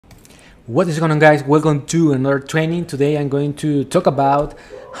What is going on, guys? Welcome to another training. Today I'm going to talk about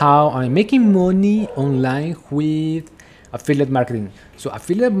how I'm making money online with affiliate marketing. So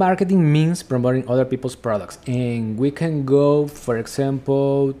affiliate marketing means promoting other people's products, and we can go, for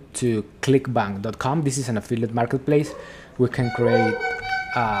example, to clickbank.com. This is an affiliate marketplace. We can create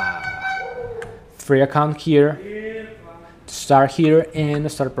a free account here, start here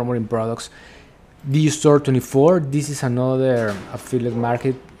and start promoting products. Store24, this is another affiliate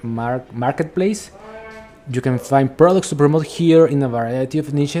marketplace. You can find products to promote here in a variety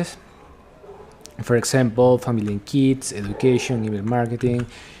of niches. For example, family and kids, education, email marketing,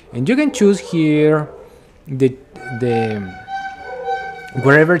 and you can choose here the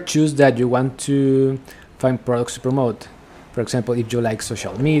wherever choose that you want to find products to promote. For example, if you like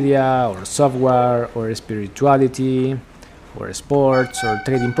social media or software or spirituality or sports or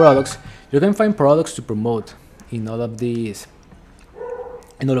trading products, you can find products to promote in all of these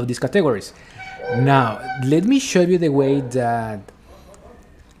categories. Now, let me show you the way that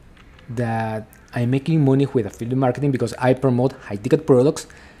I'm making money with affiliate marketing, because I promote high-ticket products.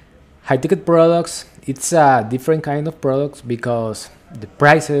 High-ticket products, it's a different kind of products because the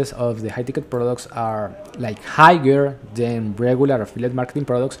prices of the high-ticket products are like higher than regular affiliate marketing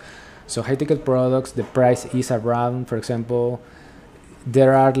products. So high-ticket products, the price is around, for example,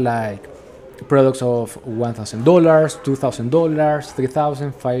 there are like products of $1,000, $2,000,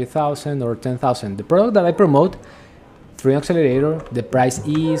 $3,000, $5,000, or $10,000. The product that I promote, Freedom Accelerator, the price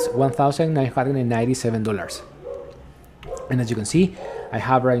is $1,997. And as you can see, I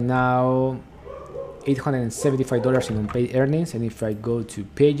have right now $875 in unpaid earnings. And if I go to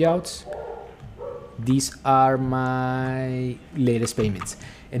payouts, these are my latest payments.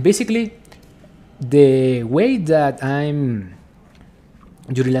 And basically, the way that I'm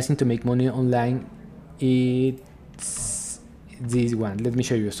utilizing to make money online, it's this one. Let me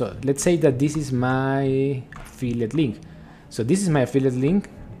show you. So let's say that this is my affiliate link. So this is my affiliate link,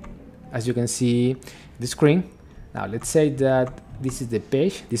 as you can see the screen. Now let's say that this is the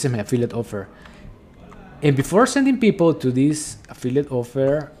page. This is my affiliate offer, and before sending people to this affiliate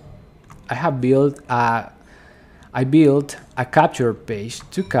offer, I built a capture page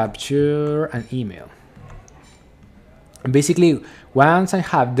to capture an email. And basically, once I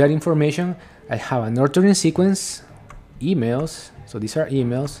have that information, I have an ordering sequence, emails. So these are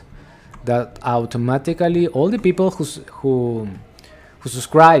emails that automatically all the people who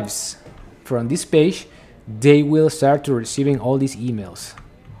subscribes from this page, they will start to receiving all these emails.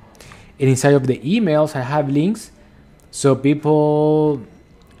 And inside of the emails, I have links so people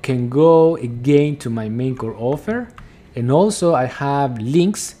can go again to my main core offer. And also I have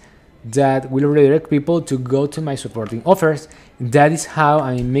links that will redirect people to go to my supporting offers. That is how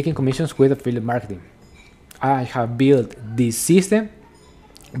I'm making commissions with affiliate marketing. I have built this system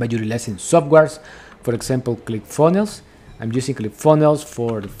by utilizing softwares, for example, ClickFunnels. I'm using ClickFunnels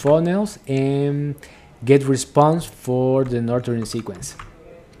for the funnels and GetResponse for the nurturing sequence.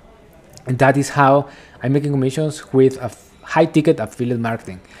 And that is how I'm making commissions with a high-ticket affiliate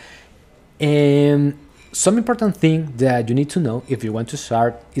marketing. And some important thing that you need to know if you want to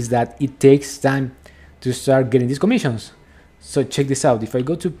start is that it takes time to start getting these commissions. So check this out. If I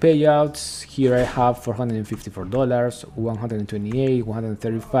go to payouts, here I have $454, $128,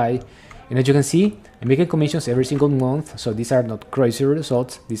 $135, and as you can see, I'm making commissions every single month. So these are not crazy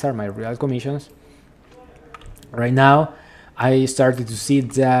results. These are my real commissions. Right now, I started to see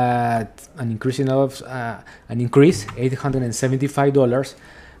that an increase $875,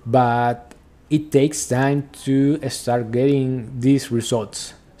 but it takes time to start getting these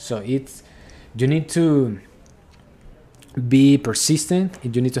results. So you need to be persistent,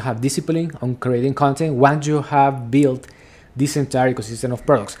 and you need to have discipline on creating content once you have built this entire ecosystem of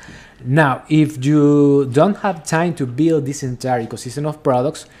products. Now, if you don't have time to build this entire ecosystem of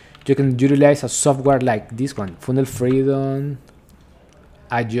products, you can utilize a software like this one, Funnel Freedom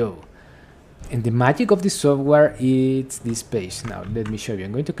IO. And the magic of this software is this page. Now let me show you.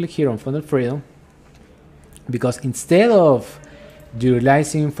 I'm going to click here on Funnel Freedom, because instead of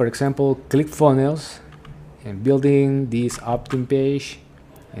utilizing, for example, ClickFunnels and building this opt-in page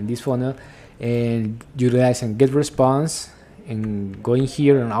and this funnel and utilizing GetResponse and going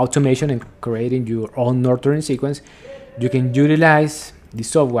here on automation and creating your own nurturing sequence, you can utilize the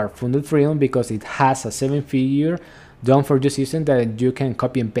software Funnel Freedom because it has a 7-figure done for your system that you can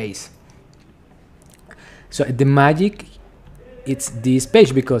copy and paste. So the magic, it's this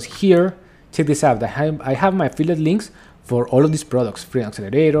page, because here, check this out. I have my affiliate links for all of these products: Freedom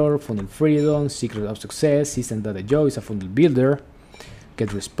Accelerator, Funnel Freedom, Secret of Success, System.io is a funnel builder,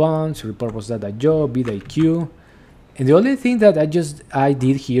 GetResponse, Repurpose.io, vidIQ, And the only thing that I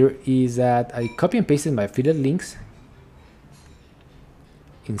did here is that I copy and pasted my affiliate links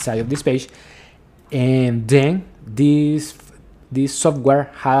inside of this page, and then this software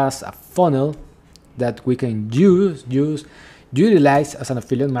has a funnel that we can utilize as an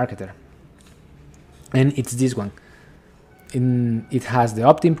affiliate marketer, and it's this one. It has the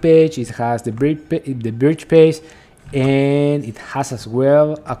opt-in page, it has the bridge page, and it has as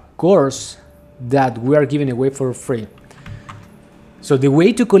well a course that we are giving away for free. So the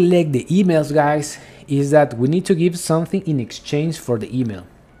way to collect the emails, guys, is that we need to give something in exchange for the email,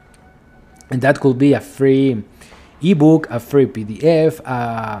 and that could be a free ebook, a free PDF,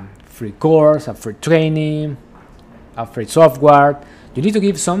 a free course, a free training, a free software. You need to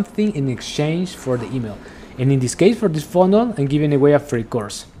give something in exchange for the email. And in this case, for this funnel, I'm giving away a free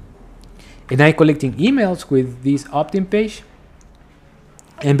course. And I'm collecting emails with this opt-in page.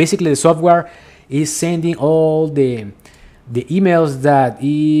 And basically the software is sending all the emails that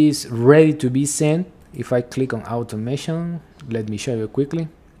is ready to be sent. If I click on automation, let me show you quickly.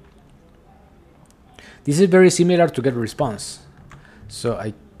 This is very similar to GetResponse. So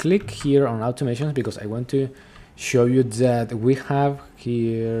I click here on automations because I want to show you that we have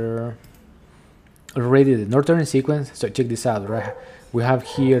here already the nurturing sequence. So check this out, right? We have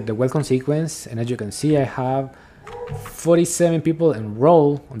here the welcome sequence, and as you can see, I have 47 people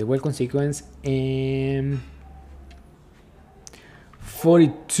enrolled on the welcome sequence and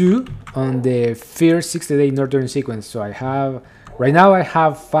 42 on the first 60-day nurturing sequence. So I have right now I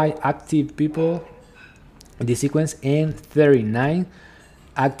have 5 active people in this sequence and 39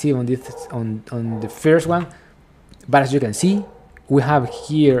 active on this on the first one. But as you can see, we have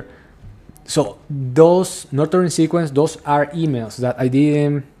here, so those nurturing sequence, those are emails that I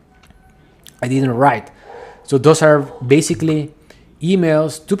didn't write. So those are basically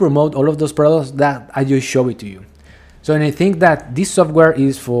emails to promote all of those products that I just show it to you. So, and I think that this software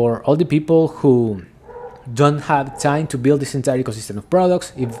is for all the people who don't have time to build this entire ecosystem of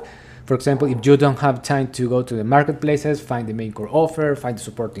products. If, for example, if you don't have time to go to the marketplaces, find the main core offer, find the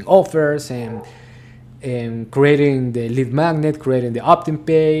supporting offers, and creating the lead magnet, creating the opt-in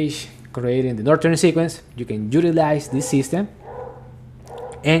page, creating the nurturing sequence, you can utilize this system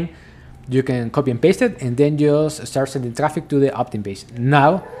and you can copy and paste it and then just start sending traffic to the opt-in page.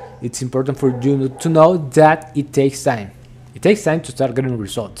 Now, it's important for you to know that it takes time. It takes time to start getting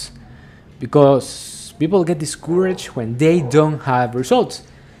results because people get discouraged when they don't have results.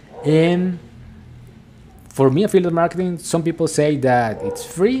 And for me, affiliate marketing, some people say that it's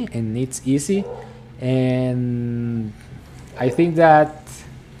free and it's easy. And I think that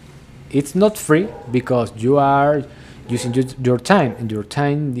it's not free because you are using your time, and your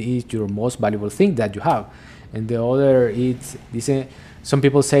time is your most valuable thing that you have. And the other, it's this. Some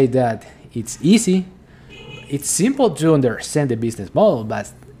people say that it's easy. It's simple to understand the business model,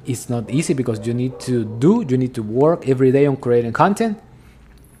 but it's not easy because you need to work every day on creating content.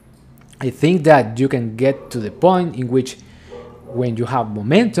 I think that you can get to the point in which when you have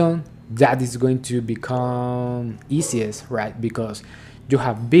momentum, that is going to become easiest, right? Because you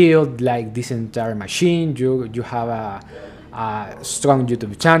have built like this entire machine, you have a strong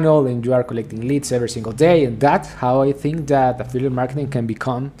YouTube channel, and you are collecting leads every single day, and that's how I think that affiliate marketing can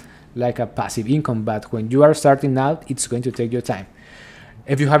become like a passive income. But when you are starting out, it's going to take your time.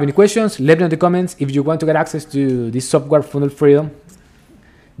 If you have any questions, let me know in the comments. If you want to get access to this software, Funnel Freedom,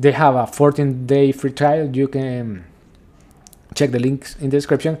 they have a 14-day free trial. You can check the links in the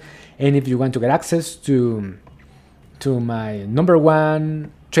description. And if you want to get access to my #1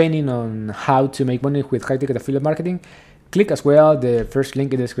 training on how to make money with high-ticket affiliate marketing, click as well the first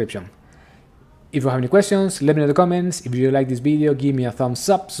link in the description. If you have any questions, let me know in the comments. If you like this video, give me a thumbs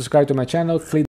up, subscribe to my channel, click